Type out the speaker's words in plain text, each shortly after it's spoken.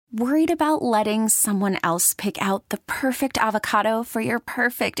Worried about letting someone else pick out the perfect avocado for your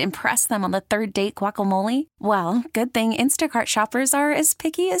perfect impress them on the third date guacamole? Well, good thing Instacart shoppers are as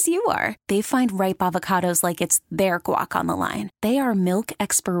picky as you are. They find ripe avocados like it's their guac on the line. They are milk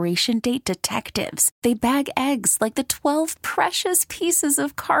expiration date detectives. They bag eggs like the 12 precious pieces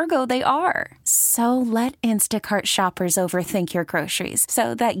of cargo they are. So let Instacart shoppers overthink your groceries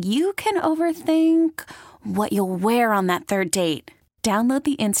so that you can overthink what you'll wear on that third date. Download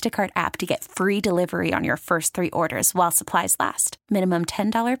the Instacart app to get free delivery on your first 3 orders while supplies last. Minimum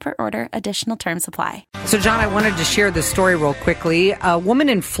 $10 per order. Additional terms apply. So, John, I wanted to share this story real quickly. A woman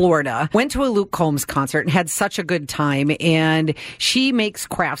in Florida went to a Luke Combs concert and had such a good time, and she makes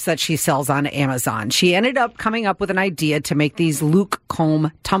crafts that she sells on Amazon. She ended up coming up with an idea to make these Luke Combs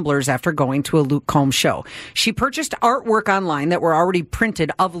tumblers after going to a Luke Combs show. She purchased artwork online that were already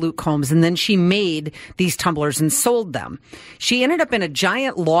printed of Luke Combs, and then she made these tumblers and sold them. She ended up in a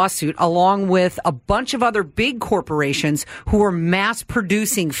giant lawsuit along with a bunch of other big corporations who were mass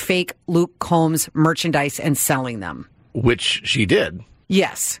producing fake Luke Combs merchandise and selling them. Which she did.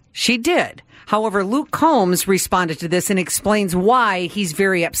 Yes, she did. However, Luke Combs responded to this and explains why he's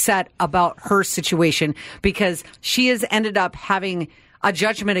very upset about her situation, because she has ended up having a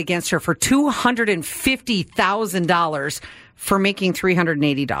judgment against her for $250,000 for making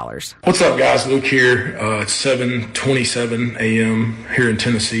 $380. What's up, guys? Luke here. It's 7:27 a.m. here in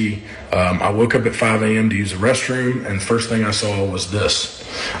Tennessee. I woke up at 5 a.m. to use the restroom, and the first thing I saw was this.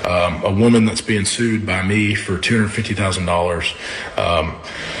 A woman that's being sued by me for $250,000.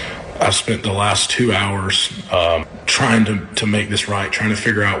 I spent the last 2 hours trying to make this right, trying to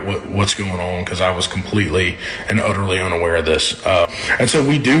figure out what's going on, because I was completely and utterly unaware of this. And so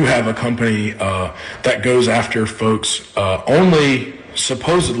we do have a company that goes after folks, only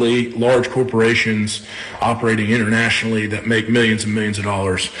supposedly large corporations operating internationally that make millions and millions of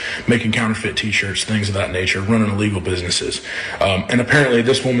dollars, making counterfeit t-shirts, things of that nature, running illegal businesses. And apparently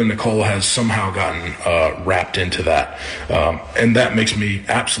this woman, Nicole, has somehow gotten wrapped into that. And that makes me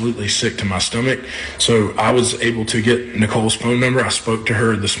absolutely sick to my stomach. So I was able to get Nicole's phone number. I spoke to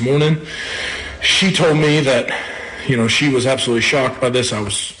her this morning. She told me that, you know, she was absolutely shocked by this.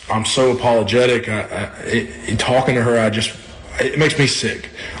 I'm so apologetic. Talking to her, it makes me sick,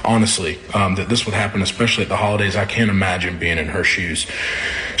 honestly, that this would happen, especially at the holidays. I can't imagine being in her shoes.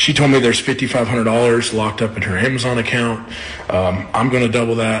 She told me there's $5,500 locked up in her Amazon account. I'm going to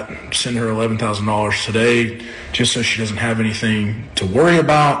double that, send her $11,000 today, just so she doesn't have anything to worry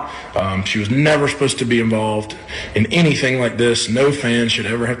about. She was never supposed to be involved in anything like this. No fan should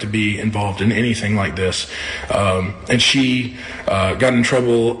ever have to be involved in anything like this. And she got in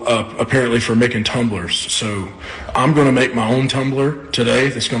trouble, apparently, for making tumblers. So I'm going to make my own tumbler today.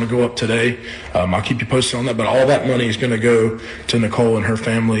 That's going to go up today. I'll keep you posted on that. But all that money is going to go to Nicole and her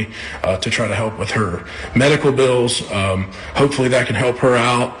family to try to help with her medical bills. Hopefully that can help her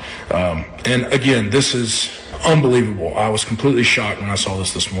out. And again, this is unbelievable. I was completely shocked when I saw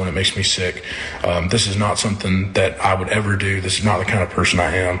this morning. It makes me sick. This is not something that I would ever do. This is not the kind of person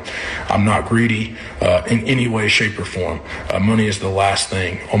I am. I'm not greedy in any way, shape, or form. Money is the last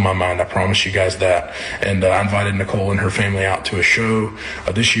thing on my mind. I promise you guys that. And I invited Nicole and her family out to a show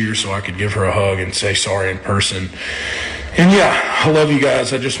this year so I could give her a hug and say sorry in person. And yeah, I love you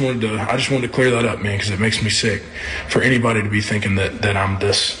guys. I just wanted to clear that up, man, because it makes me sick for anybody to be thinking that I'm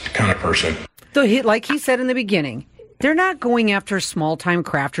this kind of person. So, like he said in the beginning, they're not going after small-time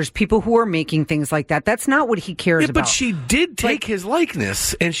crafters, people who are making things like that. That's not what he cares about. But she did take his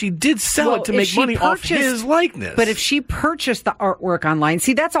likeness, and she did sell it to make money off his likeness. But if she purchased the artwork online,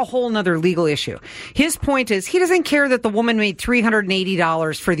 see, that's a whole nother legal issue. His point is he doesn't care that the woman made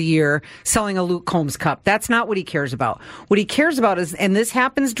 $380 for the year selling a Luke Combs cup. That's not what he cares about. What he cares about is, and this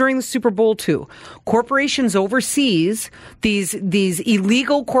happens during the Super Bowl too, corporations overseas, these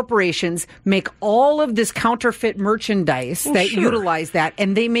illegal corporations make all of this counterfeit merchandise that utilize that,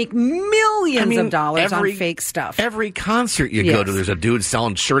 and they make millions of dollars on fake stuff. Every concert you go to, there's a dude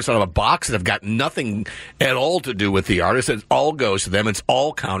selling shirts out of a box that have got nothing at all to do with the artist. It all goes to them. It's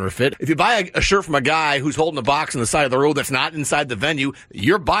all counterfeit. If you buy a shirt from a guy who's holding a box on the side of the road that's not inside the venue,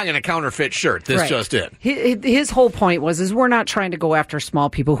 you're buying a counterfeit shirt. This just in. His whole point was we're not trying to go after small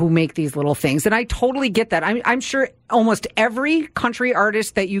people who make these little things, and I totally get that. I'm sure almost every country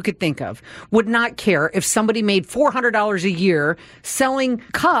artist that you could think of would not care if somebody made $400 a year selling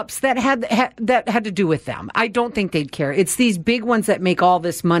cups that had to do with them. I don't think they'd care. It's these big ones that make all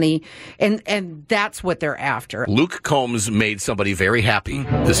this money, and that's what they're after. Luke Combs made somebody very happy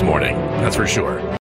this morning. That's for sure.